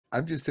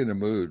I'm just in a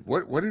mood.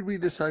 What did we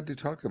decide to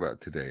talk about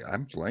today?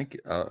 I'm blank.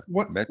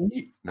 What Met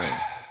no.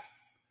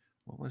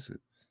 What was it?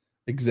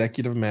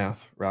 executive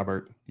math,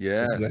 Robert?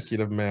 Yes.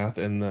 Executive math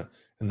and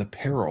the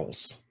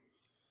perils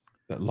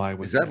that lie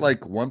Is that within.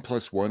 like 1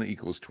 + 1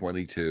 =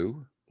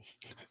 22?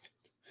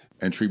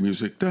 Entry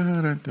music. Da,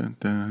 da, da,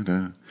 da,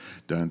 da,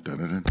 da, da,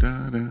 da,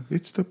 da, da.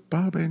 It's the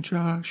Bob and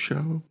Josh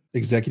show.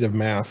 Executive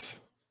math.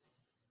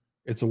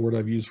 It's a word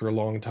I've used for a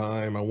long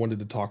time. I wanted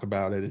to talk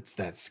about it. It's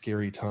that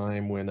scary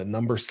time when a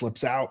number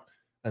slips out,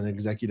 an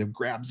executive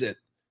grabs it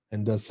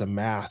and does some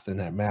math, and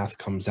that math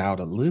comes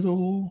out a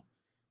little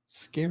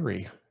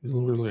scary. It's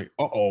literally like,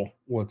 uh-oh,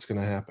 what's going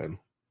to happen?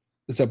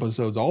 This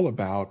episode's all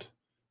about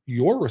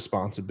your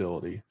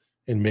responsibility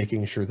in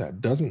making sure that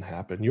doesn't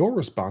happen, your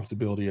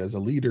responsibility as a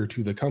leader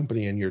to the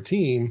company and your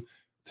team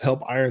to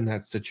help iron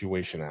that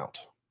situation out.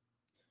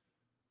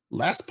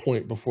 Last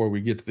point before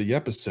we get to the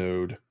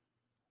episode,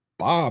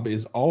 Bob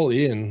is all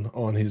in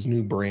on his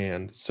new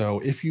brand. So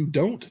if you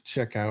don't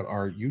check out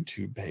our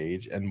YouTube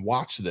page and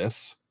watch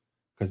this,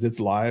 because it's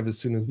live as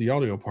soon as the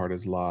audio part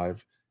is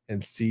live,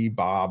 and see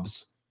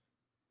Bob's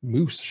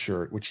moose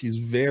shirt, which he's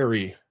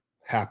very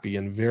happy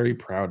and very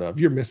proud of,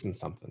 you're missing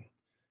something.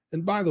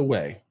 And by the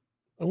way,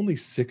 only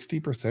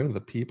 60% of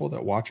the people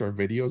that watch our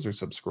videos are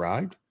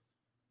subscribed.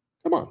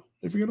 Come on,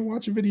 if you're going to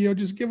watch a video,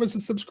 just give us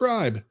a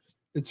subscribe.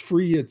 It's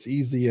free, it's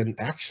easy, and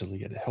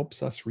actually, it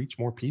helps us reach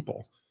more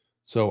people.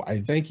 So I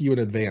thank you in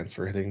advance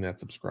for hitting that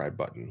subscribe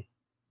button.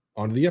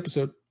 On to the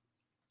episode.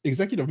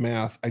 Executive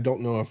math, I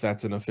don't know if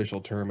that's an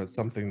official term. It's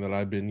something that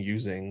I've been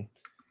using,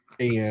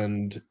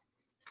 and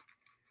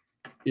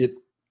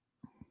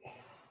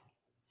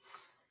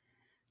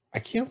I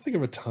can't think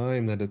of a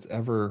time that it's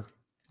ever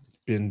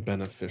been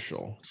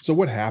beneficial. So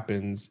what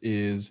happens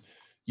is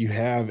you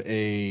have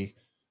a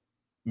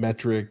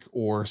metric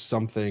or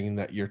something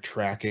that you're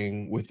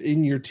tracking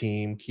within your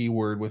team,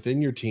 keyword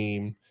within your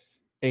team,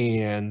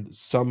 and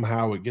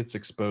somehow it gets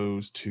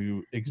exposed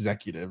to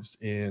executives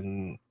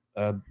in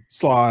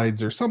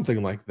slides or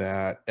something like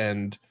that.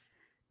 And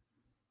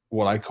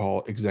what I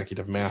call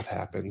executive math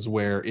happens,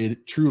 where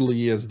it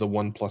truly is the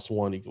 1 +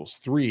 1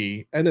 =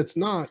 3. And it's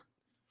not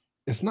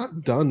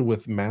done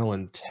with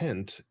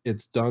malintent.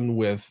 It's done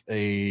with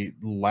a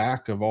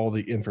lack of all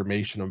the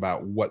information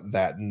about what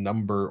that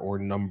number or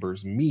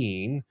numbers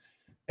mean.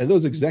 And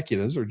those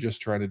executives are just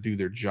trying to do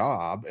their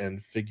job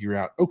and figure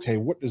out, okay,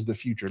 what does the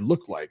future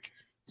look like?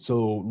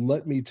 So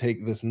let me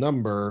take this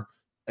number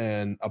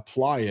and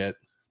apply it.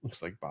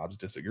 Looks like Bob's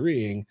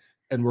disagreeing,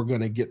 and we're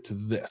going to get to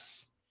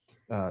this.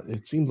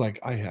 It seems like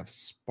I have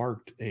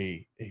sparked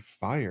a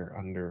fire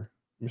under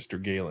Mr.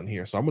 Galen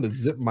here. So I'm going to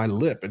zip my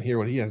lip and hear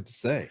what he has to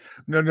say.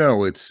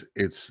 No. It's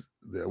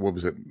what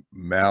was it?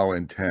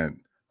 Malintent.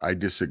 I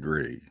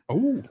disagree.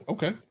 Oh,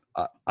 okay.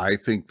 I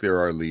think there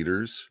are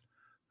leaders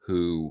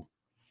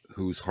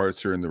whose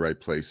hearts are in the right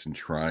place and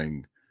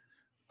trying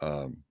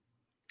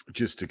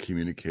just to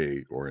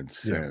communicate or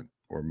incent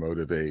or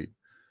motivate.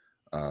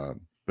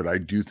 But I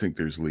do think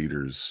there's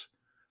leaders.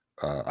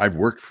 I've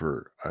worked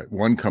for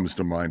one comes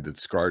to mind that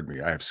scarred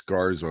me. I have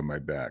scars on my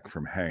back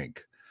from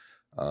Hank,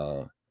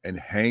 and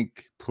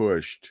Hank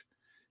pushed.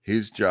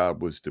 His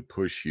job was to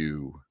push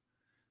you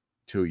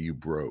till you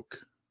broke,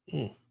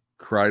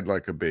 cried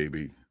like a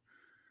baby,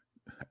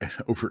 and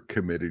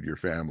overcommitted your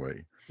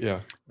family.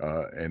 Yeah.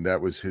 And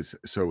that was his.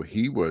 So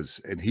he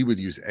would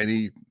use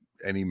any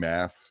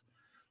math,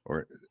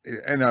 or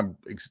and I'm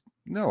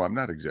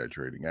not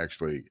exaggerating.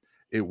 Actually,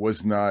 it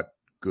was not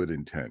good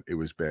intent. It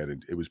was bad.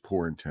 It was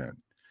poor intent.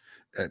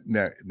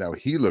 Now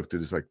he looked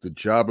at it as like the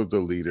job of the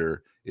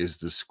leader is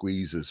to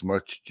squeeze as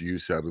much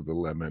juice out of the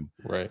lemon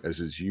as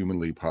is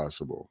humanly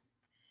possible.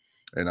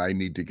 And I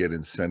need to get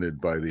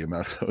incented by the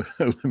amount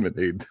of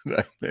lemonade that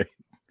I make.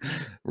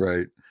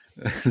 Right.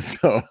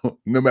 So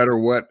no matter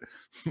what,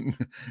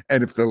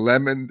 and if the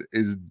lemon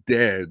is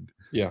dead,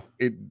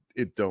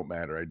 it don't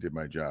matter. I did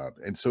my job.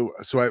 And so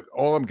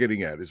all I'm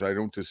getting at is I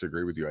don't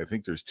disagree with you. I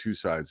think there's two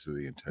sides to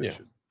the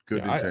intention.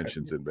 Good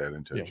intentions and bad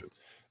intentions.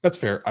 That's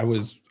fair. I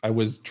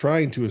was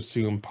trying to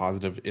assume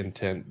positive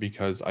intent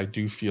because I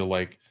do feel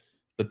like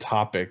the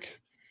topic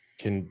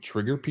can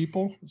trigger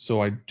people.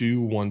 So I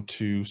do want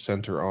to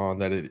center on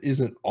that it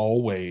isn't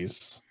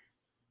always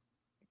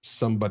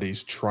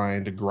somebody's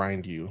trying to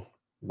grind you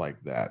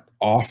like that.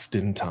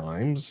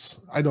 Oftentimes,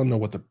 I don't know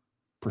what the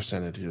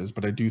percentage is,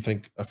 but I do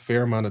think a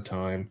fair amount of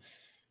time,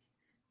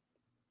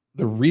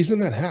 the reason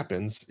that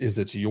happens is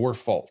it's your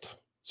fault.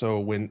 So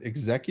when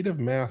executive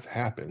math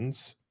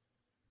happens,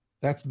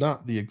 that's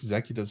not the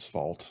executive's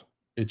fault.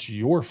 It's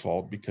your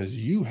fault because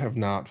you have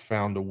not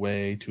found a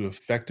way to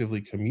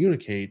effectively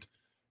communicate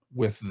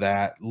with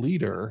that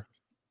leader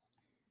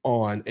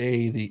on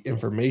the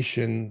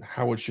information,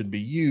 how it should be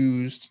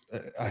used,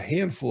 a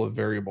handful of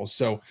variables.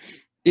 So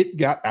it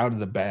got out of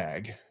the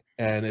bag,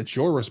 and it's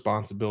your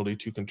responsibility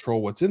to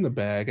control what's in the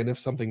bag. And if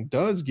something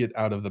does get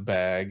out of the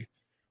bag,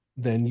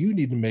 then you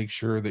need to make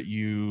sure that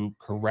you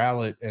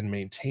corral it and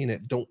maintain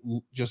it. Don't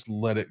just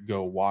let it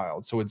go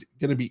wild. So it's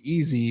going to be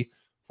easy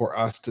for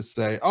us to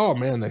say, oh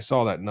man, they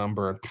saw that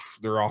number and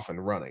they're off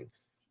and running.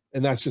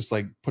 And that's just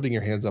like putting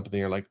your hands up in the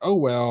air, like, oh,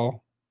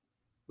 well,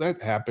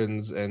 that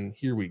happens. And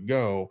here we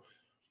go.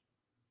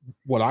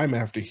 What I'm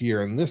after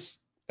here in this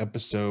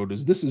episode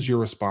is this is your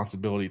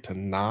responsibility to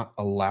not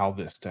allow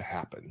this to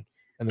happen.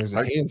 And there's a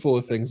I handful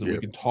of things that we yeah,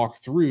 can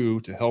talk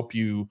through to help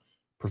you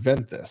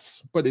prevent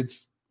this, but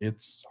it's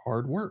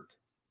hard work.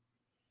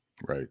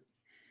 right.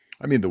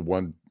 I mean, the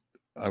one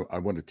I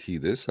want to tee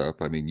this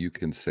up. I mean, you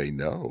can say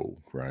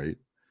no, right?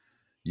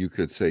 You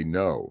could say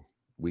no,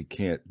 we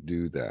can't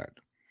do that.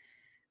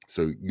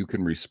 So you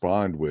can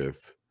respond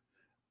with,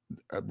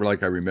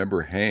 like I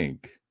remember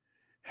Hank.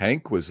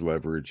 Hank was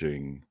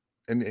leveraging,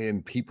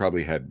 and he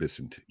probably had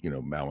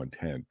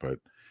malintent, but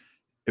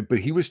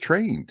he was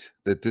trained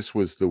that this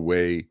was the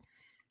way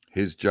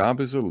his job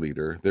as a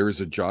leader. There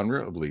is a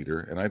genre of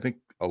leader, and I think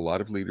a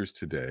lot of leaders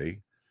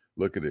today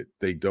look at it.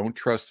 They don't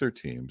trust their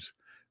teams.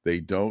 They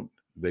don't.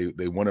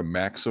 They want to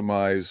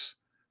maximize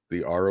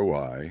the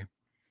ROI.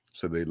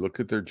 So they look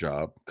at their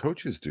job.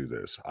 Coaches do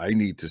this. I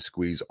need to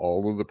squeeze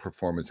all of the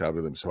performance out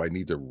of them. So I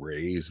need to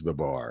raise the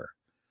bar.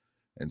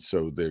 And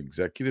so the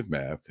executive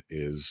math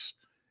is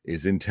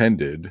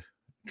intended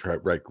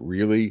to like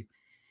really,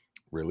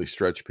 really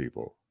stretch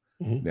people.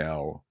 Mhm.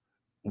 Now,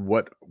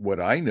 what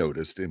I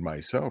noticed in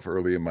myself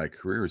early in my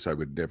career is I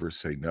would never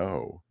say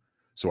no.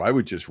 So I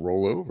would just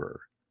roll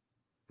over,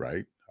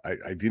 right?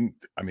 I didn't,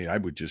 I mean, I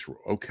would just,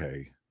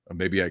 okay,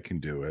 maybe I can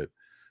do it.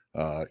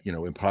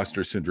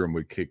 Imposter syndrome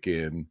would kick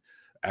in,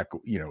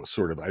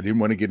 sort of, I didn't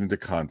want to get into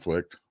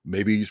conflict.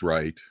 Maybe he's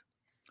right,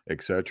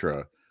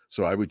 etc.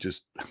 So I would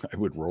just, I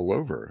would roll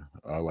over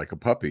like a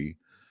puppy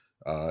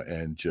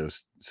and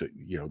just say,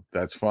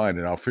 that's fine.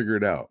 And I'll figure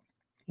it out.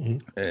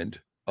 Mhm. And,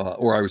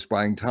 or I was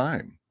buying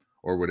time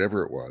or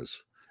whatever it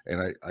was.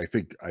 And I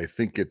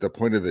think at the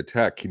point of the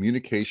attack,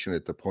 communication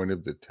at the point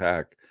of the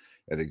attack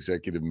at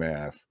executive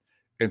math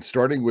and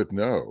starting with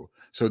no.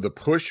 So the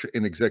push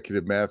in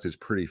executive math is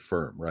pretty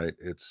firm, right?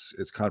 It's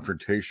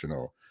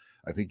confrontational.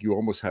 I think you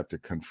almost have to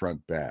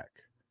confront back.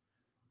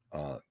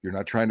 You're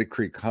not trying to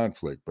create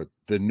conflict, but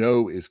the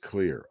no is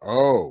clear.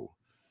 Oh,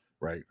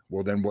 right.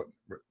 Well, then what?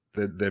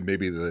 Then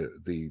maybe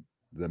the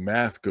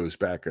math goes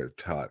back a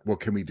tot. Well,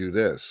 can we do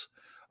this?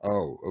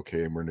 Oh,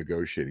 okay, and we're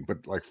negotiating.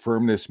 But like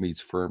firmness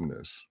meets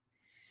firmness.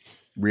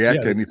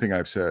 React Yeah. to anything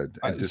I've said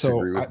and So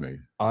disagree with me.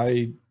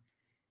 I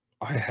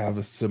I have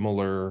a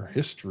similar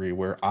history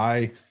where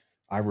I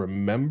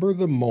remember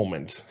the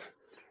moment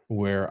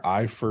where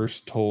I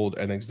first told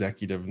an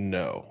executive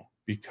no,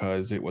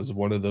 because it was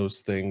one of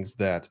those things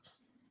that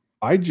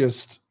I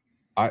just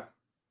I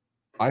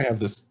I have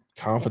this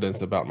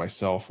confidence about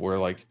myself where,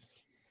 like,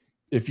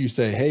 if you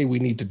say, "Hey, we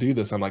need to do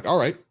this," I'm like, "All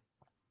right,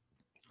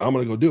 I'm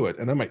gonna go do it,"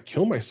 and I might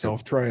kill Yep,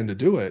 myself trying to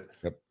do it,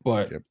 yep,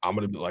 but yep. I'm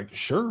gonna be like,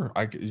 "Sure,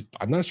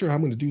 I'm not sure how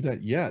I'm gonna do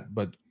that yet,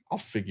 but I'll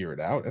figure it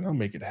out and I'll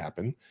make it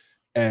happen."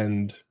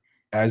 And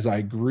as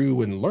I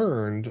grew and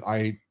learned,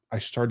 I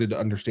started to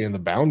understand the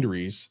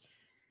boundaries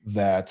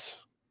that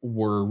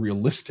were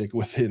realistic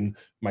within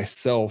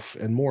myself,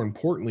 and more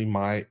importantly,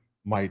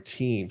 my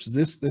teams.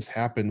 This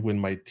happened when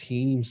my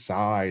team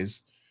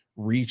size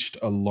reached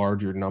a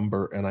larger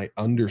number and I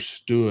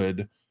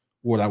understood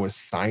what I was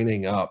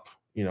signing up,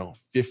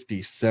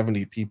 50,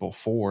 70 people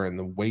for, and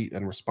the weight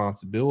and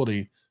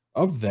responsibility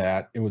of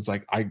that. It was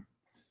like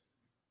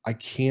I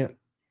can't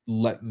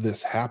let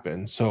this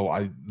happen. So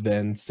I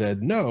then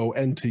said no.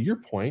 And to your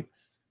point,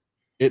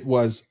 it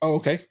was, oh,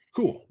 okay,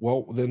 cool.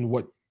 Well, then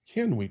what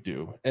can we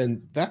do?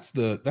 And that's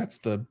the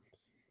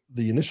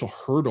initial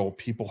hurdle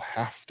people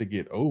have to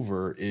get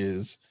over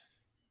is,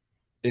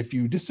 if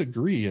you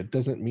disagree, it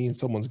doesn't mean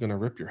someone's going to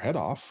rip your head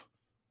off.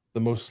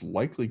 The most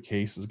likely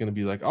case is going to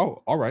be like,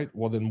 oh, all right,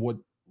 well then what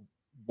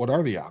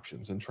are the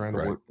options, and trying to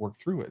Right. work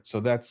through it. So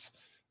that's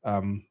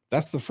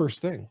the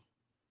first thing.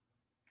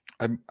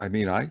 I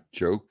mean, I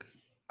joke.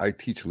 I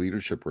teach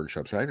leadership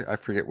workshops. I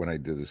forget when I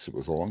did this. It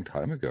was a long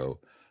time ago,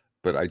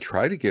 but I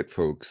try to get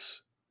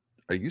folks.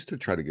 I used to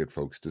try to get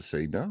folks to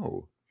say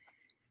no,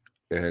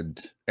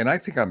 and I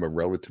think I'm a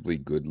relatively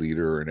good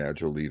leader, an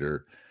agile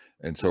leader,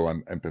 and so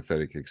I'm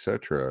empathetic,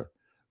 etc.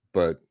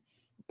 But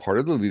part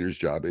of the leader's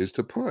job is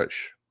to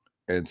push,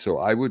 and so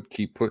I would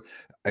keep put.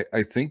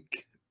 I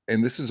think,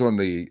 and this is on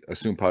the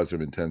assume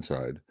positive intent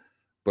side,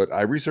 but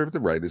I reserve the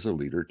right as a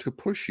leader to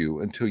push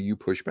you until you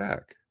push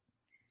back.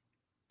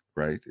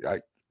 Right?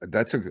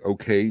 That's a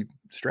okay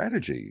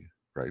strategy,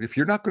 right? If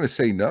you're not gonna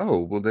say no,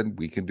 well, then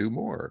we can do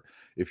more.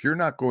 If you're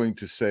not going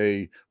to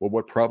say, "Well,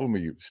 what problem are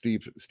you?"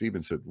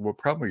 Steven said, "What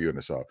problem are you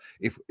gonna solve?"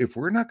 If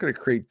we're not gonna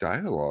create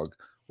dialogue,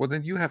 well,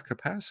 then you have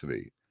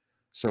capacity.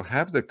 So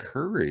have the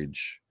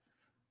courage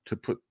to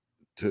put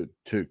to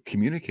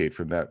communicate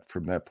from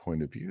that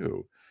point of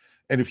view.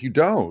 And if you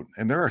don't,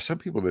 and there are some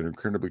people that are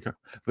incredibly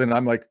then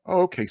I'm like,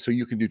 "Oh, okay, so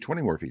you can do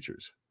 20 more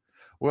features."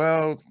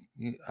 Well,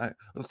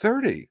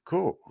 30,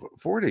 cool,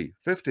 40,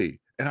 50,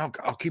 and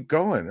I'll keep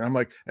going. And I'm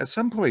like, at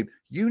some point,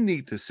 you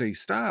need to say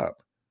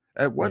stop.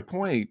 At Right. what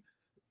point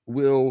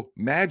will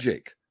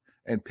magic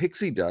and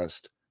pixie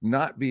dust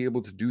not be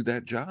able to do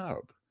that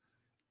job?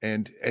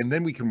 and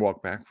then we can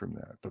walk back from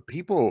that. But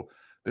people,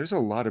 there's a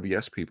lot of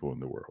yes people in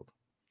the world.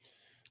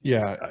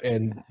 Yeah, I,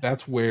 and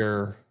that's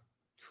where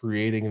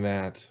creating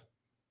that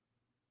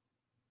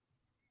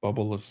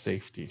bubble of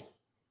safety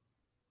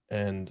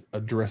and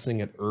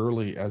addressing it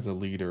early as a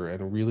leader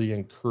and really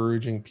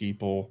encouraging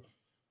people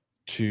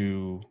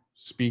to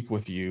speak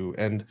with you.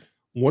 And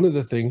one of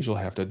the things you'll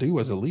have to do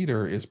as a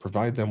leader is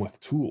provide them with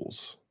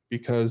tools,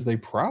 because they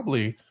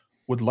probably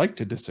would like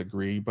to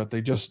disagree, but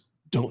they just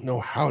don't know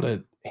how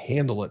to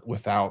handle it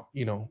without,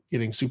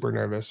 getting super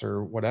nervous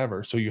or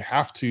whatever. So you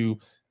have to,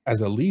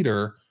 as a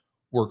leader,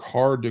 work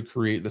hard to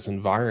create this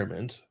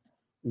environment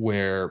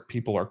where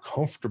people are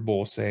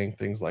comfortable saying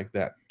things like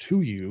that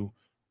to you.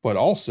 But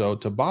also,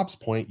 to Bob's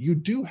point, you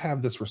do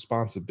have this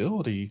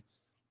responsibility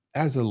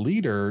as a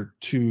leader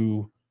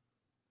to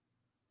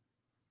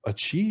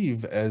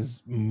achieve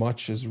as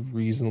much as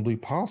reasonably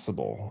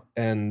possible.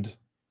 And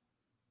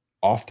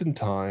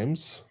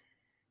oftentimes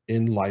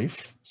in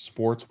life,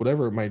 sports,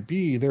 whatever it might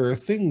be, there are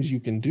things you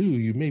can do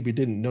you maybe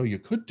didn't know you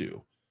could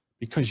do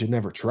because you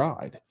never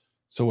tried.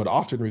 So it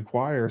often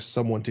requires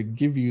someone to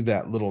give you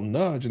that little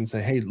nudge and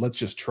say, hey, let's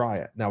just try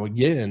it. Now,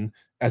 again,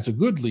 as a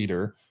good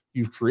leader,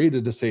 you've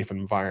created a safe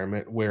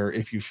environment where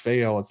if you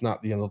fail, it's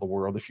not the end of the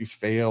world. If you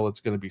fail, it's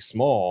going to be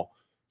small.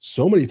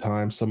 So many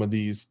times, some of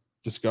these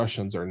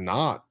discussions are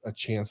not a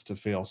chance to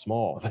fail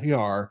small, they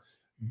are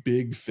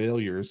big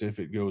failures if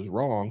it goes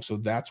wrong. So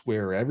that's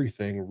where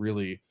everything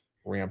really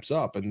ramps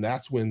up. And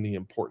that's when the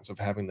importance of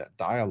having that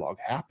dialogue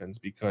happens,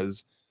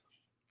 because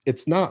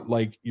it's not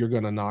like you're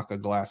going to knock a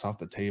glass off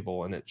the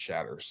table and it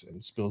shatters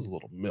and spills a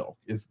little milk.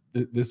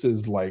 This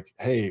is like,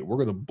 hey,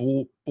 we're going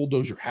to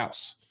bulldoze your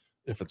house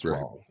if it's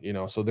right.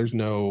 wrong, so there's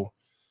no,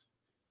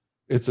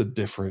 it's a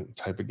different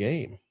type of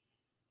game.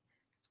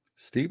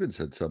 Steven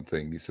said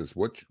something. He says,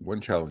 what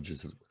one challenge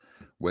is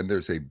when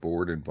there's a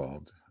board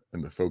involved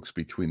and the folks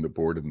between the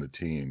board and the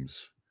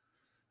teams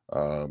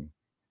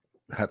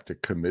have to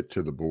commit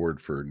to the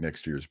board for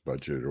next year's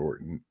budget,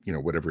 or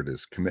whatever it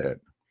is,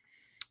 commit,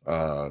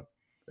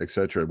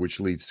 etc., which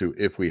leads to,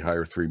 if we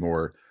hire 3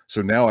 more,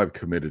 so now I've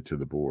committed to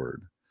the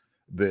board.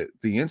 The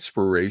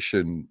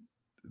inspiration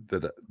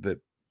that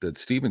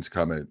Steven's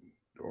comment,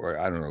 or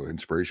I don't know,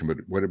 inspiration, but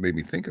what it made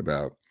me think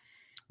about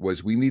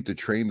was we need to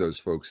train those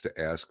folks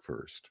to ask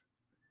first,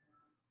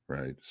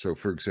 right? So,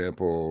 for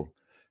example,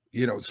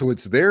 so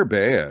it's their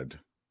bad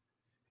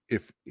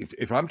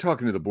if I'm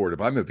talking to the board,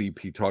 if I'm a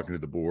VP talking to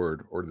the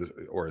board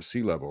or a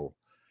C-level,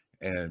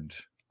 and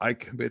I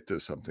commit to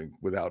something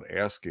without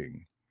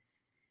asking,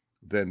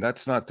 then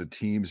that's not the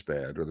team's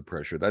bad or the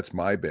pressure. That's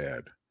my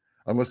bad,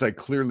 unless I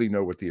clearly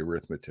know what the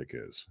arithmetic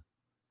is,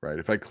 right?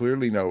 If I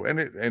clearly know,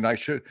 and I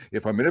should,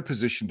 if I'm in a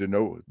position to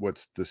know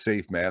what's the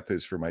safe math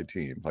is for my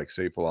team, like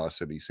safe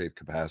velocity, safe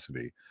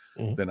capacity,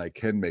 then I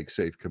can make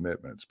safe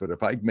commitments. But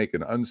if I make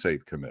an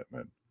unsafe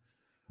commitment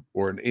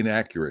or an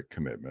inaccurate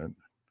commitment,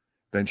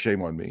 then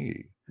shame on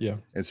me. Yeah.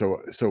 And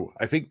so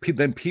I think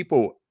then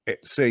people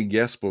saying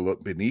yes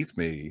beneath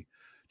me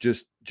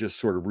just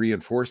sort of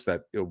reinforce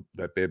that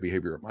bad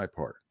behavior on my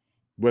part,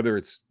 whether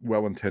it's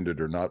well-intended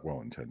or not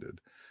well-intended.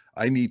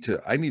 I need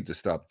to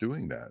stop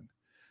doing that.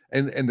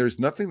 And there's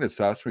nothing that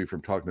stops me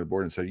from talking to the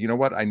board and say, you know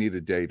what, I need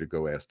a day to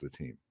go ask the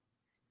team.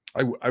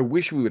 I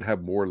wish we would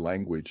have more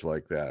language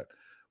like that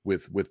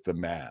with the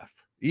math.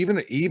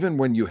 Even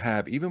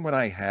when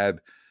I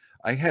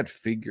had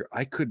figure,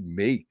 I could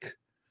make,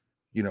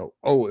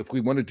 if we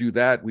want to do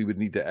that, we would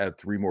need to add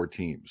 3 more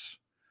teams,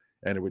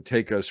 and it would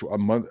take us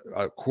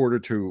a quarter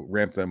to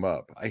ramp them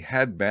up. I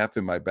had math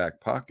in my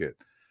back pocket,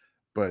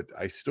 but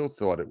I still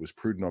thought it was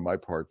prudent on my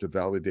part to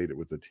validate it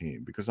with the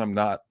team, because I'm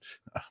not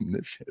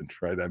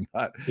omniscient, right? I'm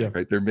not,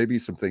 right? There may be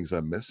some things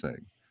I'm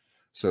missing.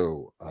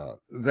 So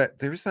that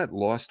there's that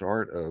lost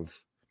art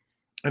of,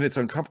 and it's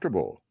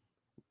uncomfortable.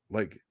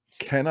 Like,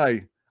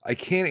 I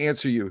can't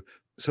answer you.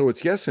 So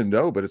it's yes and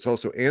no, but it's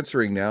also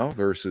answering now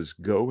versus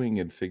going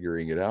and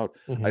figuring it out.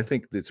 I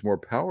think it's more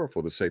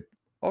powerful to say,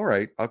 all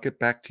right, I'll get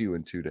back to you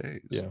in 2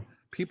 days. Yeah.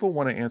 People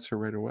want to answer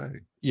right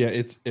away.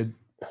 Yeah.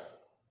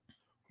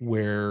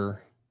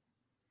 Where,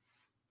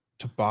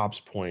 to Bob's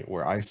point,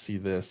 where I see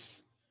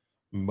this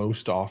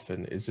most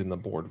often is in the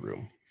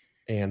boardroom,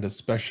 and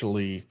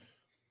especially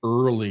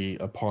early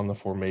upon the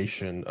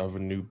formation of a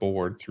new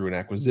board through an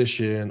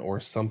acquisition or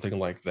something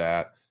like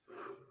that.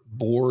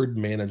 Board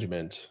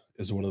management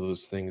is one of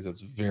those things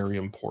that's very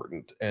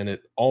important, and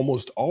it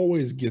almost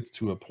always gets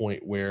to a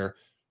point where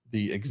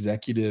the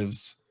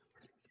executives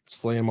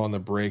slam on the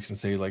brakes and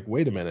say, like,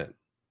 wait a minute,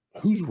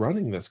 who's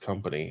running this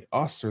company,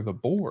 us or the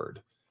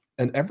board?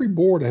 And every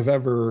board I've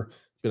ever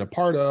been a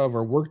part of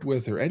or worked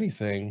with or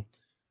anything,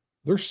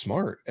 they're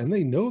smart and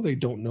they know they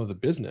don't know the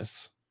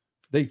business.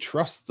 They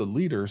trust the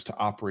leaders to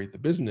operate the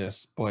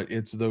business, but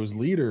it's those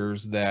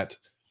leaders that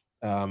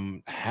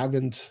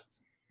haven't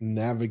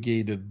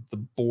navigated the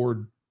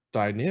board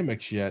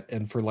dynamics yet.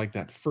 And for like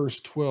that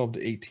first 12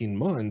 to 18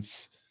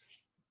 months,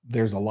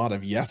 there's a lot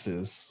of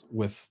yeses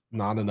with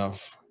not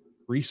enough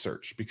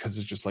research, because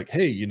it's just like,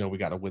 hey, we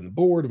got to win the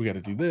board, we got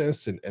to do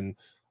this, and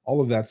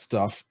all of that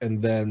stuff.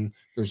 And then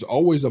there's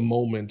always a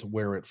moment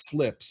where it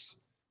flips,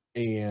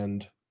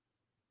 and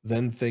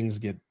then things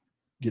get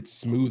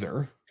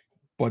smoother.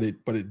 But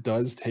it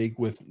does take,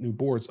 with new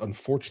boards,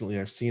 unfortunately,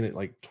 I've seen it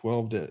like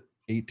 12 to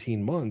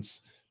 18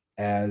 months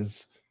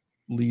as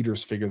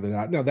leaders figure that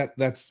out. Now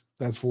that's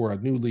for a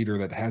new leader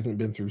that hasn't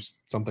been through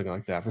something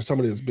like that. For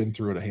somebody that's been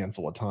through it a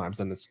handful of times,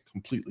 then it's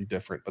completely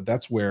different. But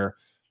that's where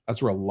a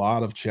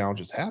lot of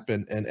challenges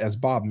happen. And as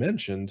Bob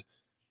mentioned,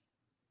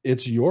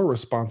 it's your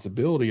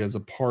responsibility as a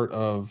part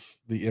of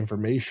the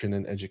information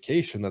and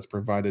education that's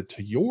provided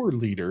to your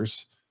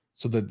leaders,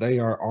 so that they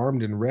are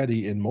armed and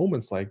ready in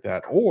moments like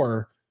that,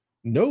 or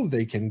know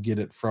they can get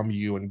it from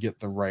you and get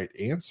the right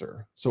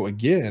answer. So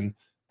again,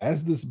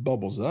 as this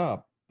bubbles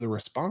up, the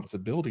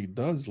responsibility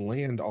does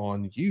land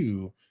on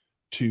you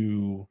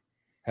to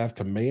have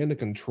command and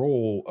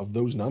control of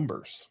those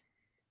numbers.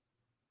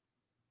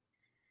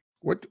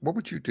 What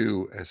would you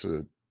do as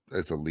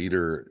a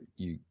leader?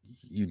 You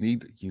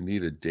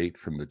need a date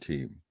from the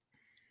team.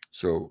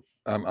 So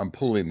I'm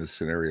pulling the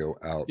scenario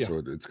out, Yeah.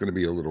 so it's going to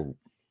be a little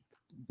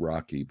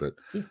rocky, but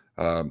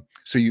Yeah.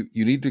 so you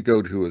need to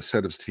go to a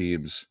set of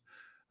teams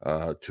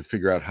to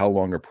figure out how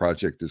long a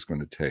project is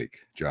going to take,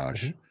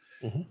 Josh.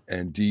 Hmm. Hmm.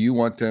 And do you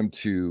want them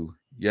to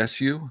yes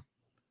you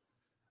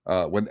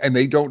and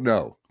they don't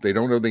know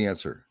the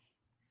answer?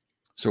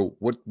 So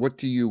what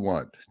do you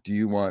want? Do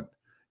you want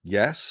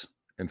yes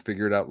and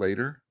figure it out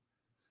later?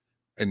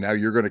 And now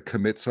you're going to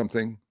commit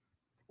something,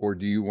 or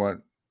do you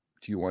want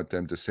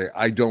them to say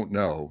I don't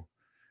know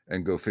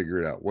and go figure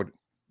it out? What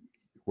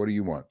do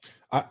you want?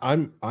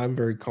 I'm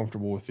very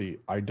comfortable with the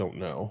I don't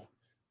know,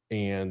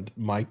 and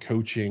my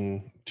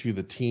coaching to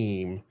the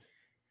team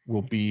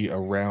will be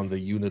around the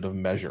unit of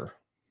measure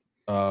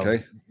of,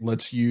 Okay.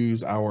 let's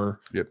use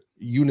our Yep.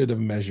 unit of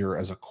measure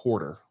as a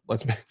quarter.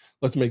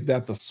 Let's make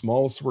that the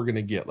smallest we're going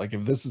to get. Like,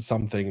 if this is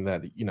something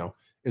that,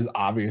 is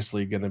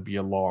obviously going to be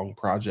a long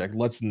project,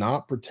 let's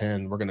not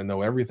pretend we're going to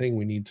know everything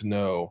we need to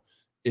know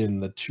in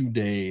the 2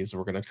 days.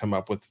 We're going to come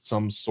up with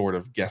some sort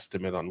of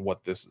guesstimate on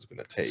what this is going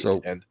to take.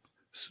 So And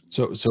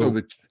so so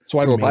the so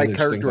I so if I manage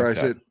things like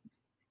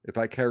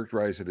that.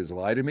 characterize it as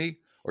lie to me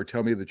or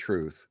tell me the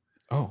truth,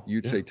 Oh,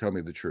 you'd yeah. say tell me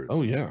the truth.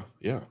 Oh, yeah.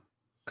 Yeah.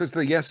 Because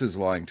the yes is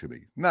lying to me.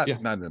 Not Yeah.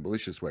 not in a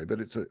malicious way, but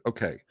it's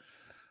okay.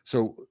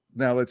 So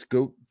now let's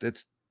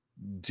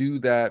do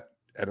that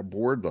at a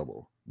board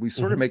level. We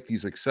sort of Mhm. make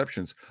these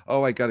exceptions.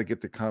 Oh, I got to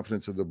get the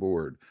confidence of the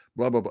board.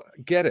 Blah blah blah.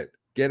 Get it.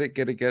 Get it.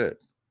 Get it. Get it.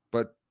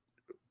 But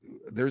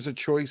there's a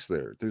choice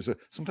there.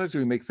 Sometimes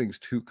we make things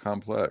too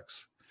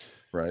complex,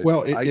 right?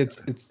 Well, I it's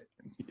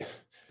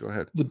Go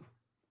ahead. the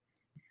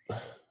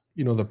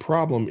the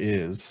problem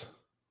is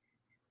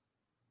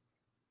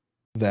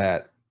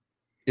that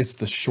it's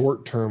the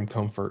short-term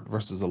comfort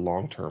versus the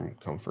long-term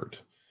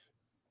comfort.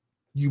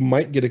 You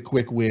might get a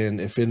quick win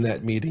if in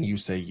that meeting you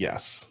say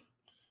yes.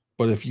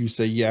 But if you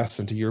say yes,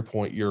 and to your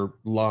point, you're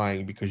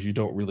lying because you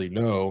don't really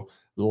know,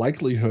 the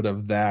likelihood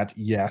of that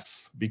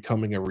yes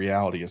becoming a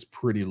reality is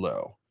pretty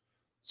low.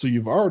 So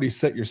you've already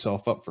set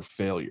yourself up for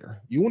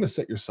failure. You want to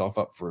set yourself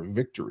up for a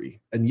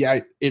victory. And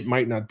yeah, it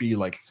might not be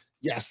like,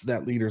 yes,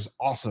 that leader's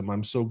awesome,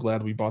 I'm so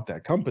glad we bought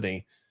that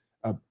company.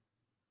 Uh,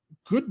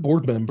 Good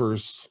board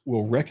members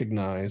will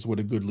recognize what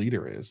a good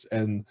leader is,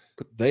 and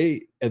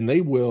they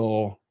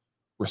will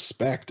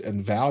respect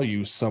and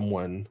value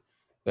someone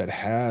that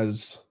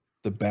has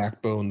the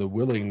backbone, the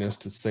willingness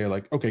to say,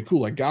 like, okay,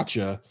 cool, I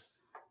gotcha.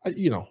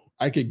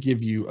 I could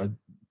give you a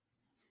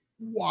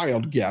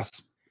wild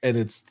guess, and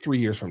it's 3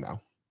 years from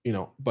now,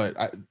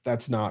 but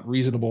that's not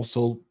reasonable.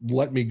 So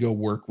let me go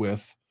work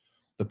with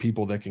the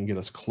people that can get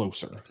us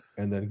closer,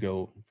 and then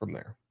go from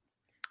there.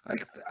 I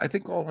I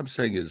think all I'm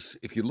saying is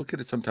if you look at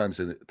it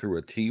sometimes through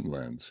a team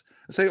lens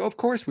and say, of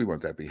course we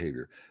want that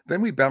behavior.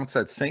 Then we bounce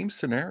that same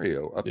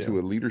scenario up Yeah. to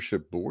a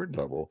leadership board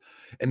level.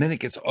 And then it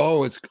gets, it's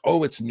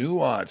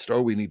nuanced.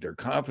 Oh, we need their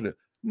confidence.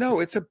 No,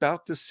 it's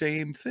about the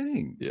same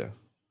thing, Yeah.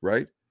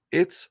 right?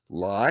 It's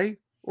lie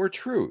or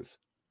truth.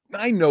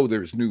 I know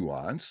there's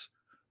nuance,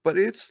 but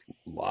it's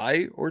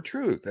lie or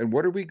truth. And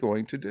what are we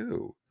going to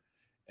do?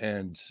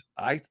 And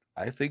I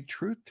think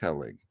truth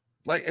telling,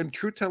 and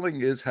truth telling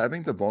is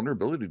having the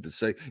vulnerability to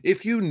say,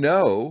 if you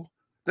know,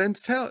 then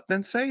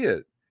say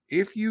it.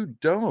 If you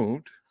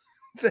don't,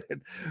 then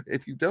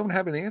if you don't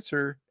have an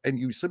answer and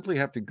you simply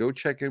have to go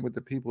check in with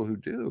the people who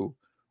do,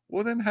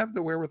 well, then have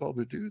the wherewithal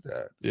to do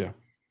that. Yeah.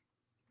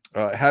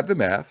 Have the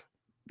math,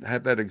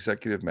 have that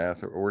executive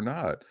math or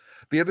not.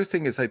 The other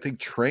thing is, I think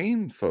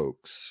train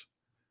folks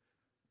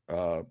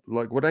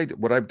like what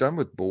I've done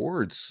with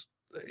boards.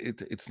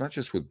 It's not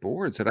just with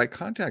boards that I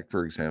contact,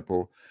 for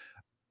example,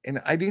 and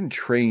I didn't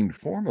train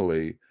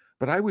formally,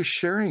 but I was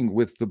sharing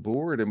with the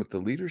board and with the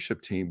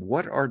leadership team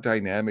what our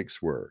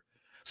dynamics were.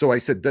 So I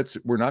said,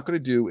 we're not going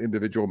to do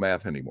individual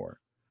math anymore.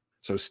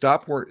 So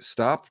stop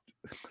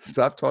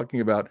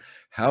talking about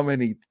how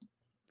many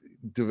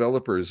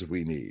developers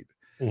we need.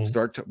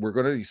 Mhm. We're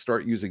going to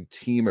start using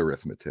team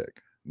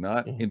arithmetic,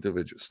 not Mhm.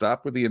 individual.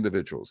 Stop with the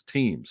individuals,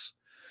 teams,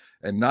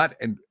 and not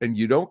and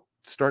you don't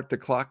start the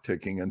clock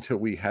ticking until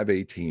we have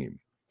a team.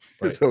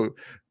 Right. So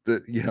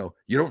you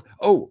don't,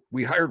 oh,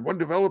 we hired one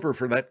developer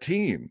for that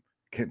team.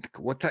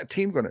 What's that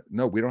team going to?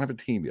 No, we don't have a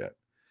team yet.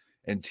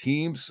 And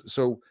teams,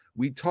 so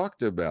we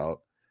talked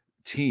about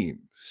team,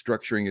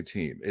 structuring a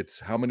team. It's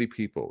how many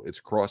people, it's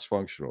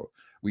cross-functional.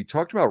 We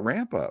talked about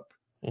ramp up.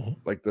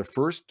 Like the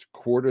first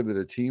quarter that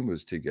a team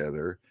was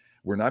together,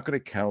 we're not going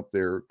to count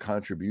their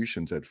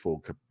contributions at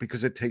full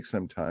because it takes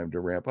them time to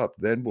ramp up.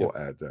 Then we'll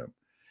add them.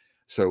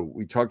 So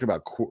we talked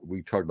about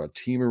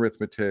team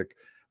arithmetic.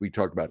 We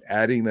talked about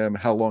adding them,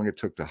 how long it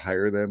took to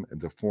hire them and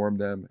to form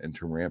them and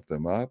to ramp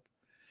them up.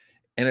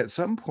 And at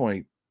some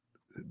point,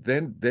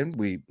 then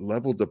we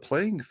leveled the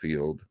playing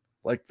field.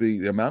 Like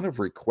the amount of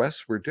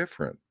requests were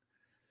different,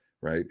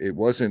 right? It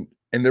wasn't,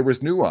 and there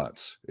was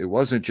nuance. It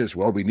wasn't just,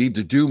 well, we need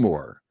to do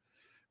more,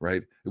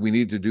 right? We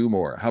need to do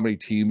more. How many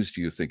teams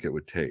do you think it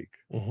would take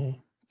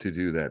to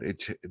do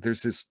that?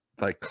 There's this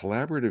like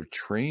collaborative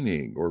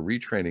training or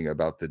retraining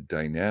about the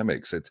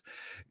dynamics. It's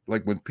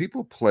like when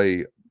people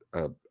play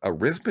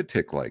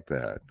arithmetic like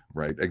that,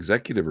 right?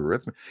 Executive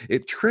arithmetic,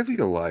 it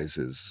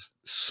trivializes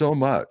so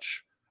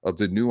much of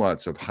the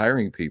nuance of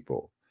hiring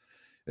people,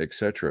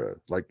 etc.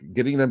 Like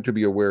getting them to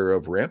be aware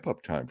of ramp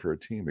up time for a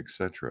team,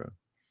 etc.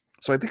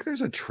 So I think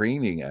there's a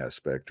training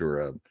aspect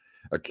or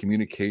a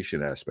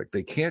communication aspect.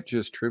 They can't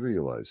just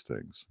trivialize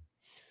things.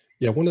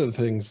 Yeah, one of the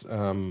things,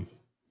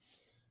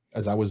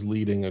 as I was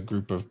leading a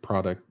group of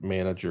product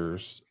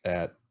managers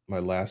at my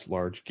last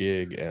large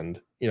gig,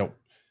 and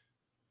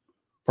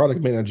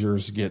product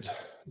managers get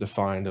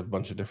defined a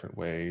bunch of different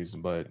ways,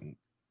 but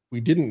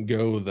we didn't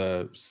go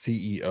the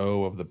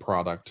CEO of the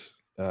product,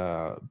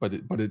 but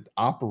it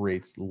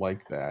operates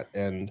like that.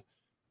 And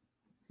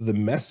the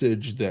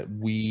message that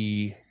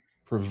we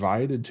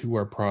provided to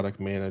our product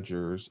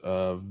managers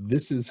of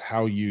this is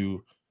how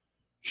you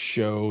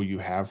show you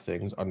have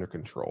things under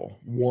control.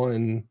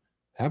 One,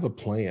 have a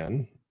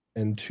plan,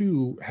 and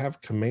two,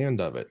 have command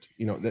of it.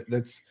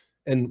 That's,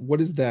 and what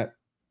is that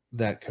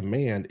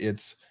command?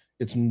 It's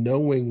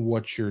knowing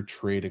what you're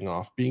trading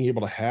off, being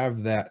able to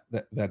have that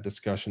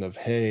discussion of,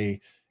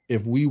 hey,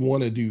 if we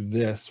want to do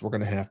this, we're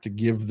going to have to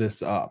give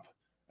this up.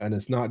 And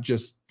it's not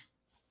just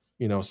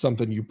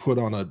something you put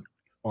on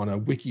a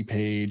wiki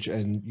page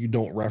and you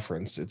don't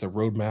reference. It's a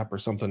roadmap or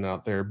something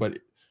out there, but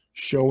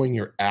showing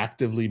you're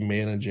actively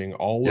managing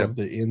all of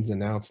the ins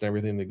and outs and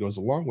everything that goes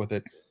along with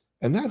it.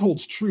 And that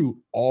holds true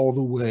all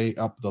the way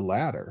up the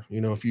ladder.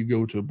 If you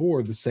go to a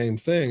board, the same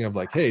thing of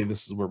like, hey,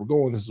 this is where we're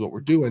going, this is what we're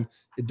doing.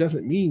 It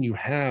doesn't mean you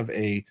have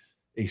a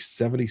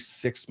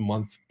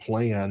 76-month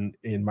plan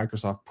in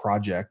Microsoft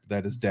Project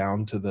that is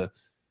down to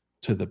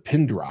the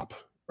pin drop,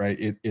 right?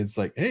 It's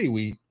like, hey,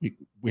 we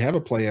have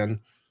a plan.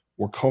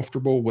 We're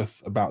comfortable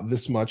with about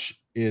this much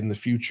in the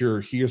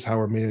future. Here's how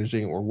we're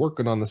managing. We're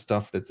working on the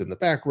stuff that's in the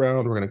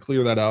background. We're going to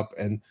clear that up.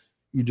 And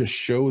you just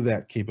show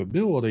that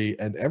capability,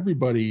 and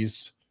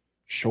everybody's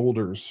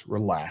shoulders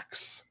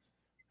relax,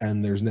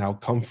 and there's now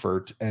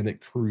comfort, and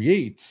it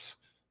creates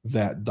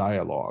that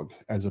dialogue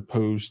as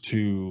opposed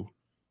to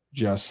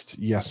just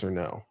yes or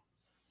no.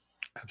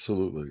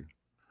 Absolutely.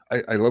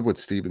 I love what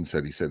Steven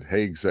said. He said,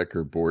 hey, exec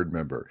or board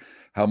member,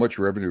 how much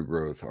revenue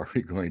growth are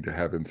we going to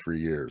have in 3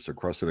 years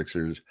across the next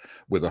years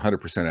with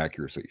 100%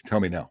 accuracy? Tell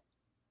me now.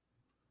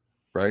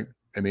 Right?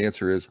 And the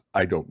answer is,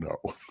 I don't know.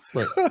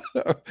 Right.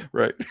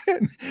 Right.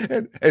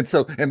 And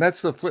so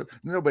that's the flip.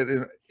 No, but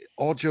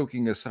all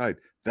joking aside,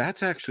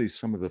 that's actually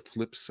some of the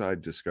flip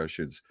side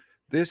discussions.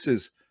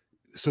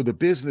 So the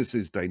business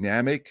is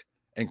dynamic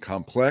and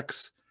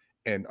complex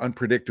and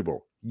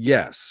unpredictable.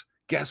 Yes.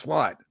 Guess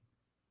what?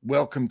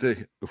 Welcome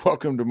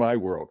to my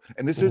world.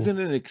 And this isn't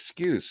an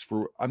excuse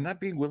for, I'm not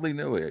being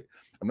willy-nilly.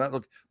 I'm not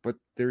looking, but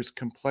there's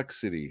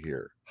complexity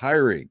here.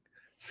 Hiring,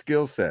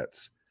 skill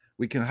sets.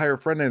 We can hire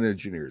front-end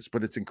engineers,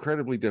 but it's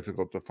incredibly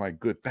difficult to find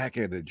good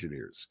back-end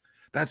engineers.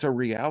 That's a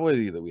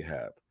reality that we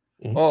have.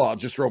 Oh, I'll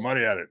just throw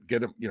money at it.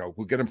 Get them,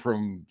 we'll get them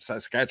from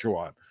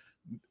Saskatchewan.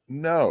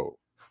 No.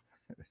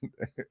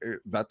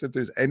 Not that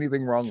there's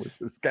anything wrong with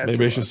Saskatchewan.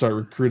 Maybe I should start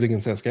recruiting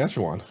in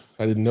Saskatchewan.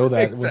 I didn't know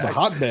that. Exactly. It was a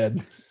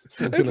hotbed.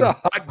 It's a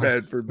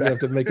hotbed for that. We have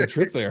to make a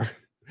trip there.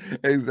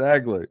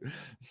 Exactly.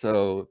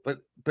 So,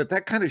 but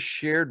that kind of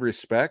shared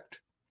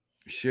respect,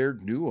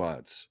 shared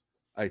nuance,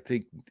 I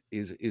think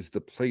is the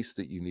place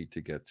that you need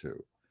to get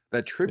to.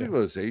 That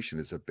trivialization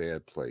is a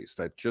bad place.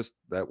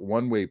 That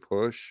one-way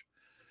push.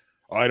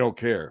 Oh, I don't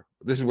care.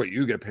 This is what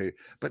you get paid.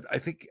 But I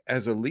think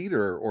as a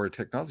leader or a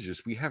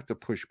technologist, we have to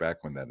push back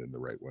on that in the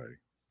right way.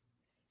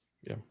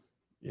 Yeah.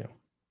 Yeah.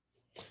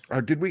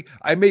 Or did we?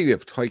 I may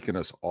have taken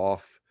us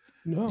off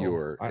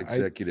your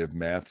executive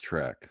math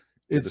track.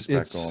 It's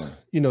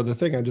the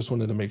thing I just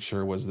wanted to make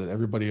sure was that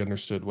everybody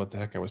understood what the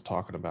heck I was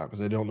talking about,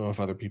 because I don't know if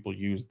other people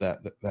use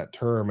that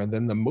term. And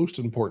then the most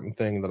important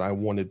thing that I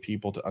wanted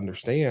people to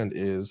understand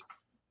is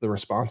the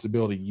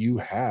responsibility you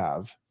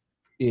have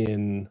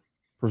in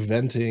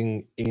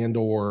preventing and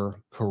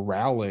or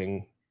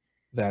corralling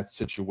that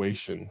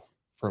situation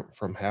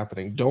from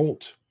happening.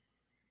 Don't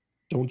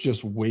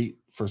just wait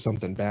for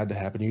something bad to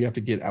happen. You have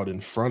to get out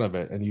in front of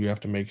it, and you have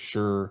to make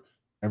sure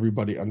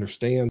everybody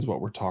understands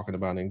what we're talking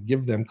about and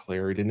give them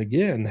clarity. And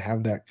again,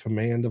 have that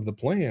command of the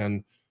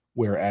plan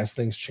where as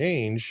things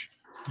change,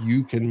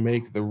 you can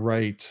make the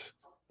right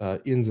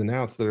ins and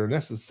outs that are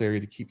necessary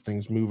to keep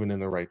things moving in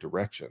the right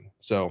direction.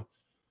 So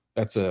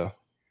that's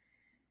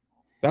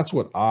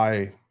what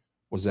I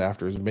was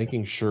after, is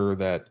making sure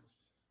that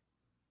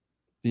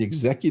the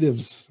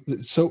executives,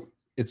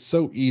 it's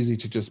so easy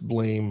to just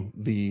blame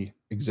the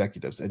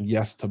executives. And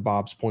yes, to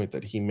Bob's point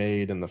that he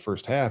made in the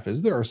first half,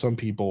 is there are some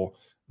people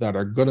that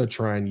are going to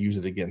try and use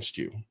it against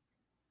you,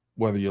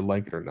 whether you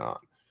like it or not.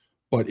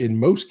 But in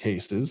most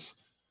cases,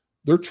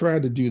 they're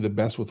trying to do the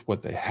best with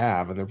what they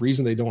have. And the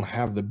reason they don't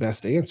have the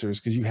best answers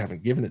because you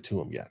haven't given it to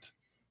them yet.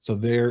 So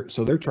they're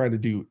trying to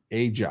do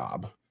a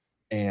job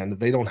and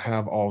they don't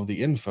have all of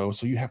the info.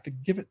 So you have to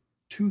give it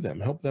to them,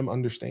 help them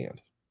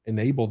understand,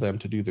 enable them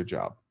to do their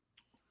job.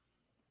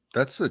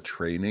 That's a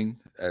training.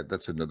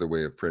 That's another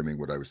way of framing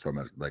what I was talking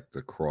about, like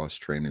the cross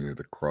training or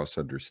the cross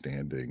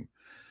understanding.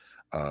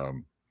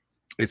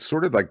 It's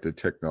sort of like the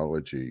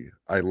technology.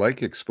 I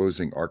like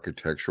exposing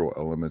architectural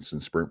elements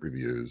in sprint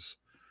reviews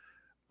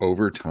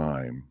over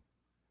time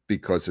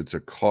because it's a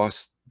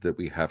cost that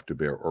we have to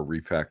bear, or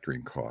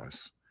refactoring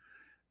costs.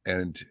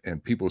 And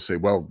people say,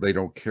 well, they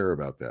don't care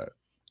about that.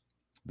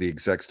 The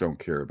execs don't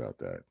care about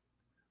that.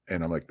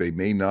 And I'm like, they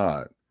may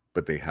not,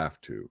 but they have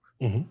to.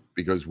 Mm-hmm.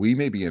 Because we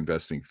may be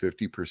investing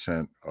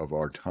 50% of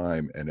our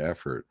time and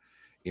effort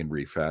in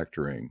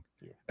refactoring,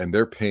 and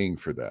they're paying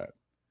for that.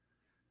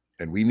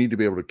 And we need to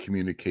be able to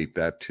communicate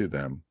that to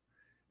them,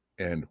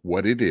 and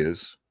what it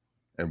is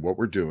and what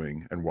we're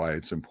doing and why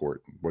it's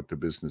important, what the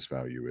business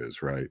value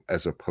is, right?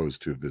 As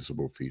opposed to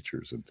visible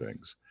features and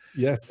things.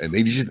 Yes. And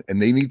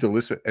they need to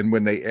listen. And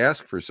when they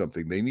ask for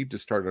something, they need to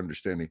start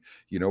understanding,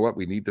 you know what,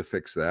 we need to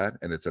fix that.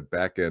 And it's a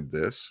back end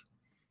this.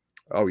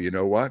 Oh, you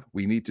know what?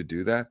 We need to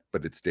do that,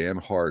 but it's damn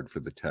hard for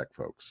the tech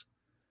folks,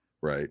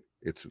 right?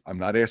 I'm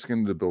not asking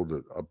them to build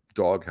a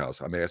doghouse.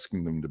 I'm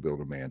asking them to build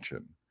a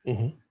mansion.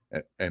 Mm-hmm.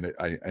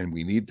 And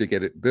we need to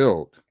get it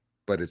built,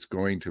 but it's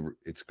going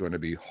to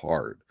be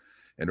hard.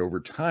 And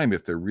over time,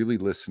 if they're really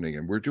listening,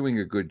 and we're doing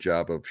a good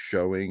job of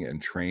showing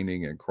and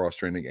training and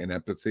cross-training and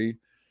empathy,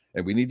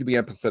 and we need to be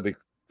empathetic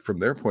from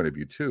their point of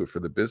view too, for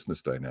the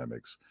business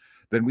dynamics,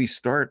 then we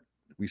start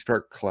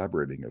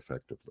collaborating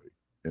effectively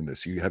in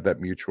this. You have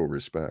that mutual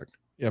respect.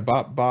 Yeah,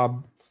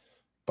 Bob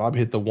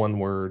hit the one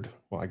word.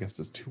 Well, I guess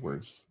it's two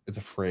words. It's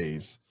a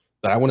phrase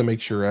that I want to make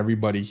sure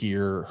everybody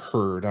here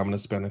heard. I'm going to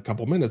spend a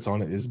couple minutes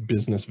on it, is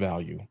business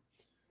value.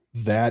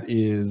 That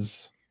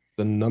is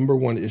the number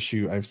one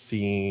issue I've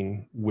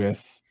seen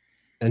with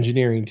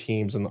engineering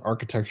teams and the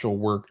architectural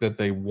work that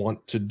they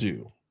want to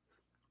do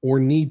or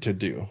need to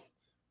do.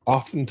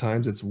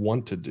 Oftentimes it's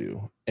want to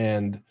do,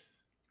 and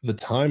the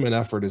time and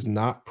effort is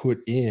not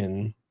put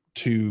in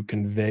to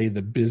convey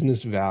the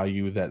business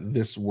value that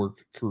this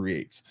work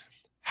creates.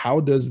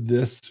 How does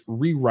this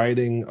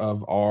rewriting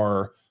of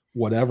our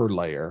whatever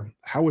layer,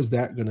 how is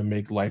that going to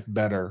make life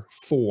better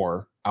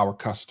for our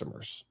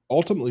customers?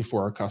 Ultimately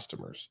for our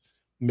customers.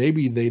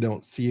 Maybe they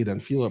don't see it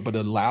and feel it, but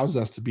it allows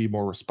us to be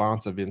more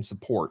responsive in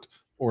support,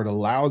 or it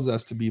allows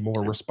us to be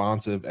more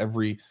responsive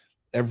every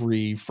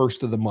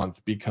first of the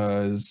month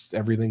because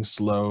everything's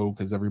slow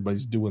because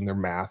everybody's doing their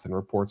math and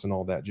reports and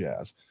all that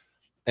jazz.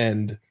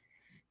 And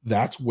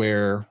that's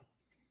where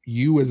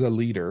you as a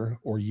leader,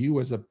 or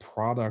you as a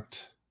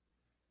product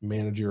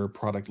manager,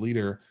 product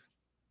leader,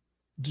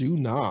 do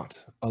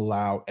not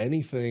allow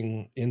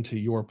anything into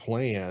your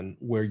plan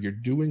where you're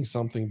doing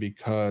something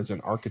because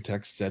an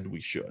architect said we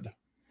should.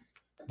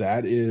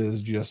 That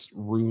is just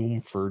room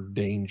for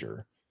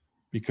danger,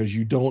 because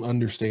you don't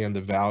understand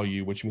the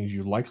value, which means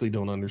you likely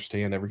don't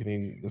understand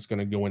everything that's going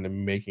to go into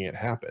making it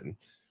happen.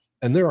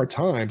 And there are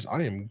times,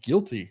 I am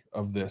guilty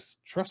of this,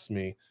 trust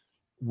me,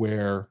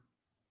 where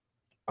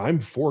I'm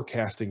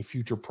forecasting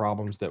future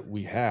problems that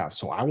we have.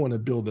 So I want to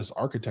build this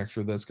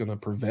architecture that's going to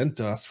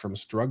prevent us from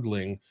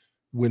struggling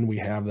when we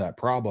have that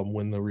problem,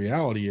 when the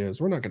reality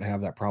is we're not going to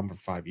have that problem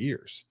for 5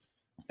 years.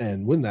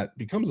 And when that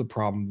becomes a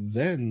problem,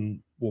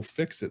 then we'll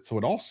fix it. So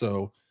it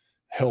also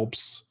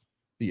helps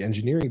the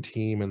engineering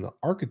team and the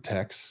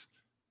architects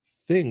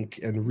think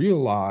and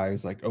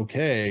realize, like,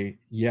 okay,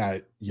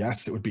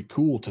 yes, it would be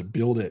cool to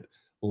build it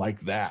like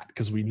that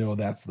because we know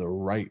that's the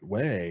right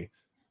way,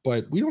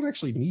 but we don't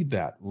actually need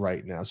that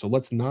right now. So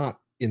let's not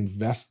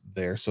invest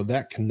there. So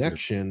that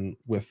connection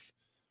with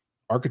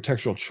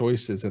architectural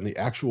choices and the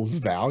actual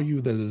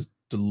value that is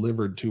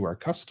delivered to our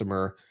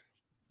customer,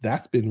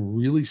 that's been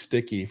really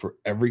sticky for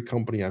every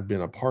company I've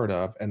been a part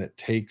of. And it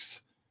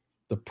takes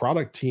the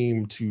product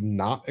team to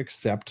not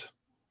accept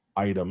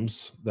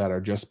items that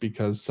are just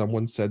because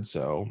someone said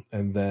so,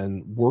 and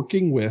then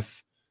working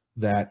with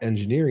that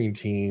engineering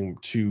team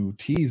to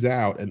tease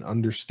out and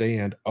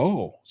understand,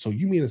 oh, so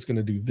you mean it's going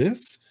to do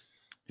this?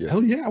 Yeah.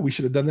 Hell yeah, we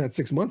should have done that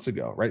 6 months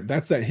ago, right?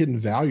 That's that hidden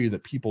value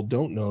that people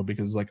don't know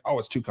because it's like, oh,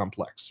 it's too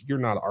complex. You're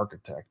not an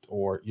architect,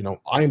 or, you know,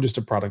 I am just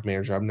a product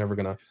manager. I'm never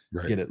going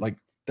to get it. Like,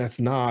 that's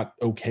not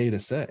okay to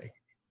say.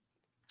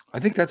 I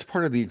think that's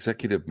part of the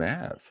executive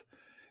math.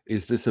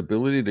 is this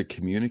ability to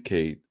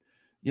communicate,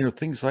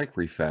 things like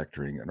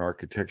refactoring and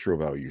architectural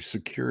value,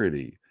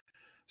 security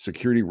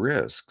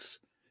risks,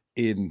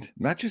 in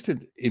not just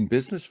in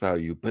business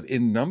value, but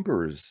in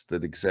numbers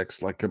that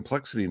execs like,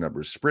 complexity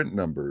numbers, sprint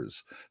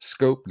numbers,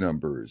 scope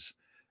numbers,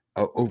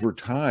 over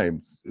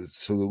time,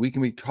 so that we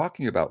can be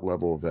talking about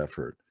level of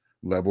effort,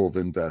 level of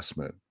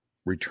investment,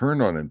 return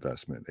on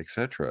investment,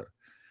 etc.,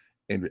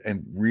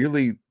 and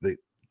really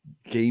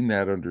gain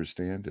that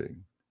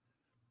understanding.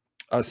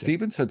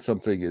 Steven said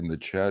something in the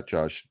chat,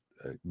 Josh.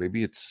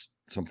 Maybe it's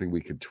something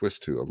we could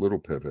twist to a little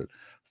pivot.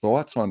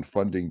 Thoughts on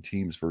funding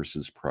teams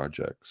versus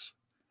projects.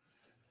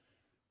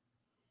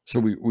 So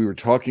we were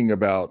talking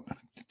about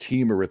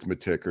team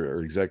arithmetic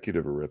or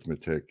executive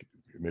arithmetic.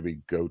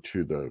 Maybe go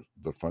to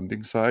the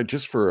funding side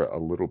just for a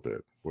little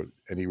bit.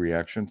 Any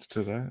reactions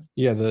to that?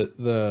 Yeah,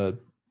 the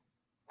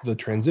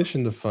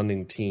transition to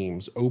funding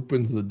teams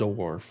opens the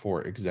door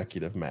for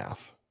executive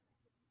math,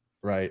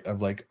 right?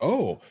 Of like,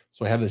 oh,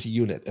 so I have this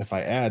unit. If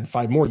I add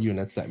 5 more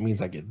units, that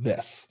means I get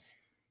this,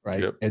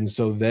 right? Yep. And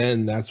so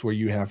then that's where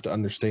you have to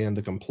understand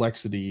the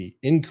complexity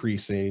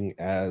increasing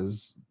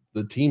as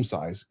the team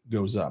size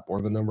goes up,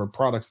 or the number of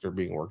products that are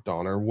being worked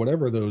on, or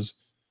whatever those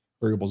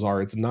variables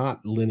are. It's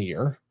not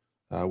linear.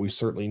 We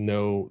certainly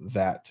know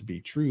that to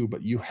be true,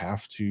 but you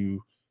have to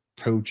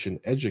coach and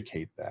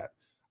educate that.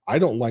 I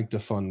don't like to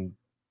fund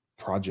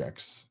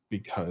projects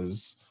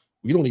because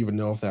we don't even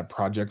know if that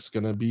project's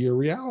going to be a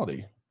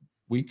reality.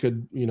 We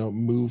could,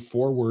 move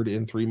forward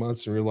in 3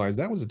 months and realize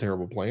that was a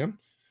terrible plan.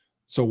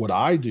 So what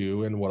I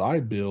do and what I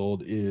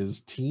build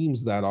is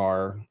teams that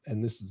are,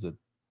 and this is a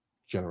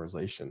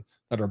generalization,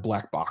 that are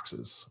black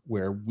boxes,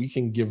 where we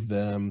can give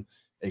them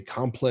a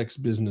complex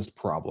business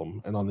problem,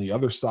 and on the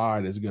other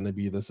side is going to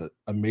be this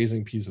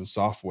amazing piece of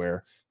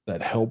software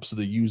that helps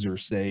the user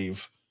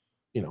save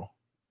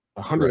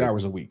 100 Right.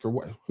 hours a week, or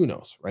what, who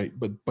knows, right?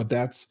 But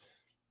that's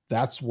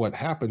what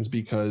happens,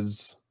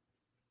 because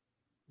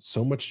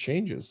so much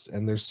changes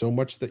and there's so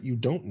much that you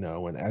don't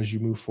know, and as you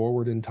move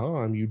forward in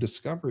time you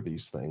discover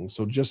these things.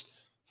 So just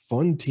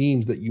fund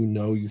teams that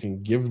you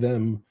can give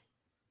them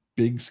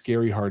big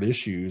scary hard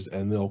issues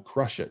and they'll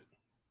crush it.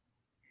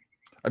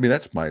 I mean,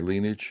 that's my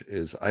lineage.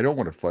 Is I don't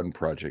want to fund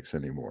projects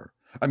anymore.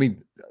 I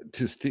mean,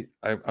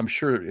 I'm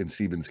sure in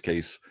Stephen's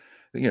case,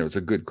 it's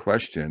a good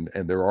question,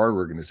 and there are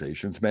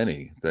organizations,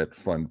 many, that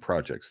fund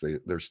projects.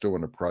 They're still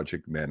in a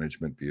project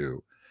management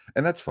view,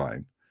 and that's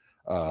fine.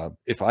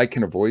 If I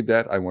can avoid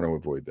that, I want to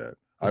avoid that.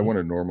 I want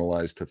to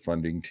normalize to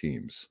funding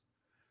teams,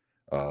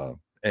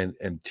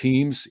 and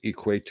teams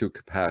equate to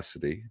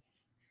capacity,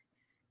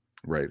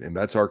 right? And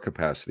that's our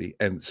capacity,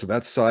 and so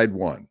that's side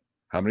one.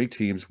 How many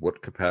teams?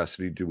 What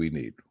capacity do we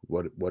need?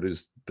 What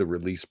does the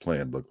release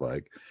plan look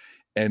like?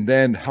 And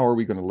then how are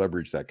we going to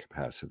leverage that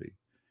capacity?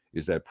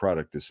 Is that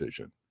product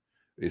decision?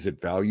 Is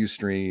it value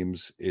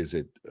streams? Is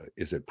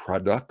it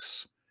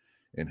products?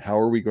 And how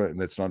are we going? And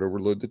let's not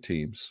overload the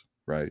teams,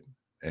 right?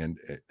 And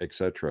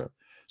etc.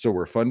 So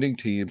we're funding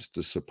teams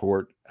to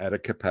support at a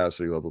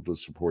capacity level to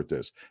support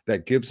this.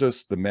 That gives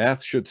us, the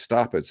math should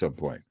stop at some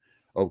point.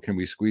 Oh, can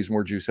we squeeze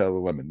more juice out of the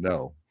lemon?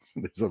 No.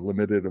 There's a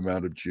limited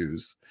amount of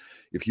juice.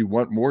 If you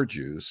want more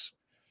juice,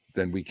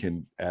 then we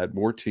can add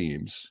more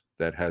teams.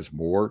 That has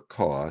more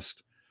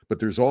cost. But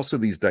there's also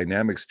these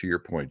dynamics, to your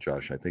point,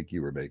 Josh, I think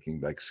you were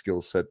making, like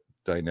skill set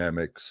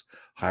dynamics,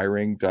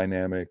 hiring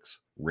dynamics,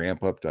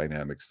 ramp up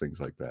dynamics, things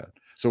like that.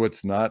 So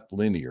it's not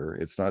linear.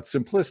 It's not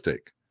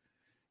simplistic.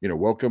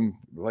 Welcome.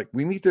 Like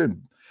we need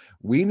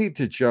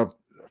to jump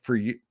for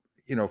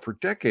for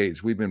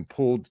decades, we've been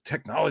pulled.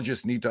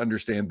 Technologists need to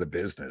understand the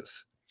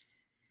business.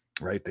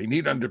 Right? They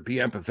need to be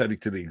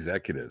empathetic to the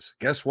executives.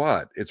 Guess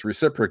what? It's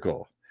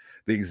reciprocal.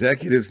 The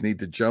executives need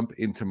to jump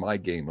into my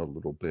game a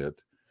little bit.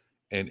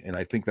 And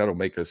I think that'll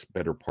make us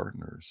better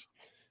partners.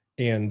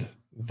 And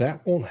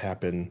that won't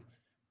happen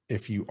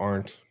if you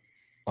aren't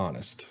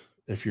honest.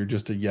 If you're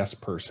just a yes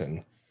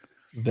person,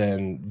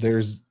 then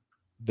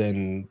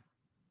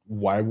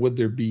why would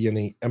there be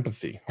any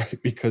empathy?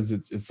 Right? Because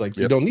it's like,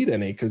 you don't need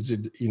any, because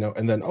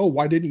and then, oh,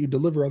 why didn't you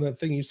deliver on that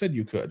thing you said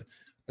you could?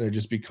 And it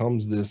just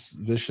becomes this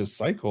vicious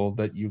cycle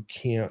that you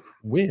can't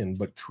win.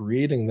 But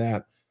creating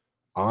that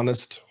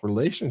honest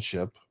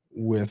relationship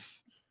with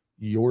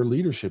your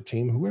leadership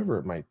team, whoever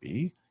it might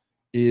be,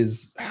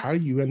 is how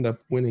you end up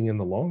winning in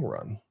the long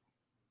run.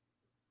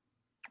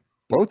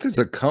 Both as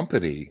a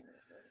company,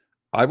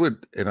 I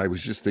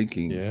was just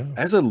thinking,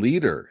 as a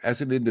leader,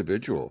 as an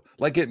individual,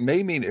 like it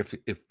may mean if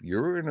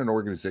you're in an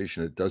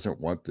organization that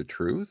doesn't want the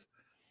truth,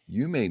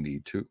 you may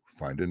need to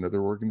find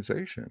another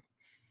organization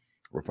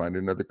or find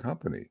another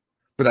company.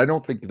 But I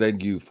don't think then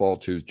you fall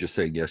to just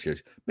saying yes,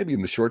 yes. Maybe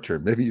in the short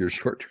term, maybe your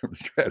short-term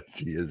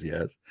strategy is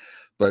yes,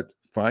 but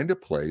find a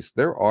place.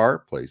 There are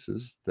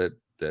places that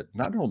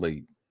not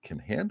only can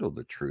handle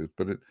the truth,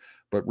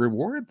 but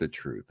reward the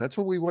truth. That's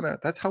what we want to.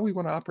 That's how we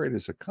want to operate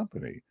as a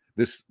company.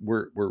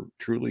 We're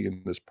truly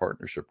in this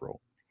partnership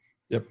role.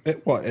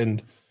 Yep. Well,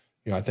 and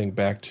I think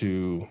back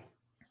to,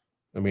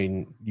 I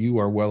mean, you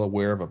are well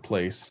aware of a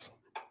place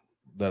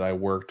that I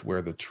worked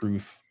where the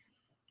truth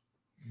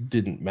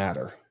didn't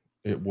matter.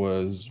 It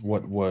was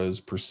what was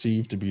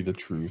perceived to be the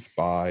truth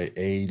by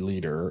a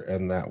leader,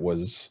 and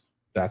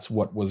that's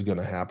what was going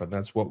to happen.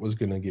 That's what was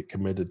going to get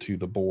committed to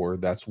the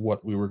board. That's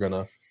what we were going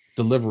to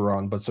deliver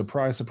on. But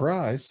surprise,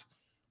 surprise,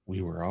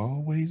 we were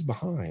always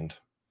behind.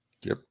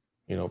 Yep.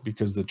 You know,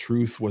 because the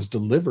truth was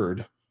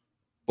delivered,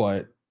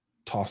 but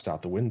tossed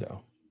out the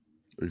window.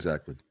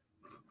 Exactly.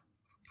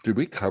 Did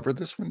we cover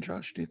this one,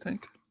 Josh? Do you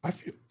think? I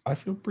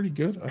feel pretty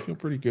good. I feel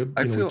pretty good.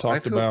 We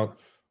talked about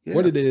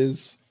what it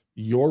is,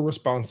 your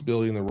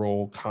responsibility in the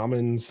role,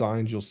 common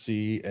signs you'll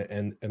see,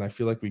 and I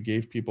feel like we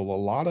gave people a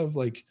lot of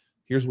like,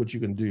 here's what you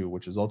can do,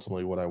 which is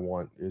ultimately what I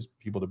want is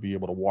people to be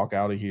able to walk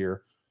out of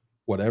here,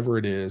 whatever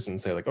it is, and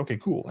say like, okay,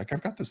 cool, like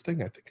I've got this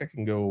thing I think I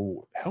can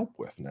go help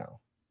with now.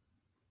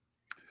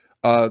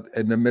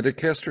 And the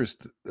Metacasters,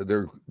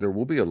 there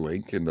will be a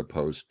link in the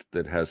post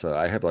that has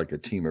I have like a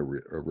team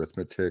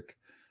arithmetic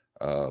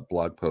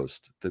blog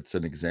post that's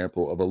an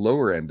example of a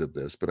lower end of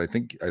this, but I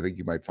think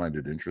you might find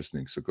it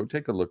interesting. So go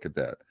take a look at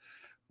that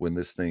when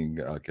this thing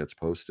gets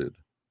posted.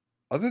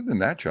 Other than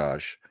that,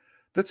 Josh,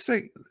 let's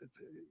take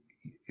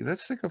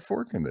a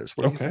fork in this.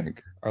 What do you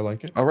think? I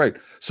like it. All right.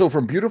 So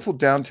from beautiful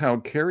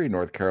downtown Cary,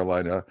 North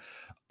Carolina,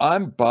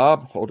 I'm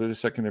Bob. Hold it a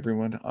second,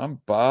 everyone. I'm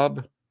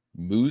Bob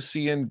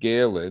Moosian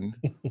Galen.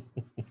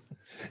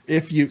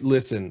 If you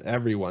listen,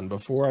 everyone,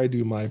 before I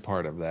do my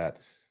part of that,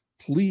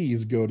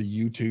 please go to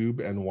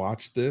YouTube and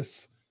watch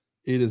this.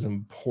 It is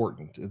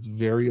important. It's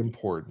very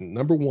important.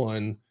 Number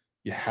one,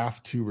 you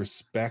have to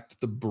respect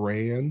the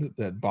brand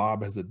that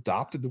Bob has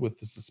adopted with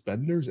the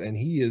suspenders, and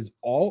he is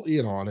all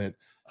in on it.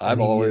 I'm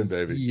all in,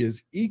 baby. He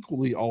is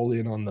equally all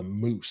in on the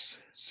moose.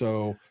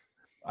 So,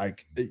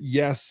 like,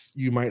 yes,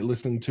 you might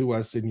listen to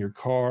us in your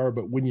car,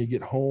 but when you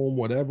get home,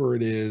 whatever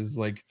it is,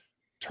 like,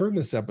 turn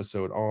this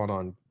episode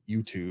on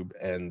YouTube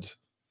and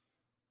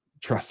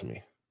trust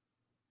me,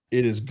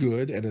 it is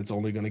good and it's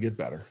only going to get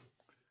better.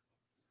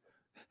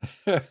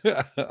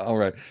 All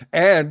right.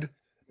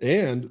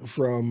 And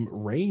from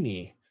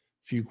rainy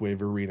Fuquay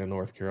Arena,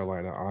 North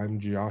Carolina, I'm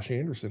Josh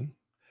Anderson.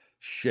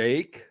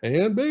 Shake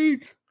and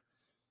bake.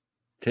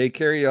 Take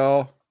care,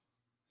 y'all.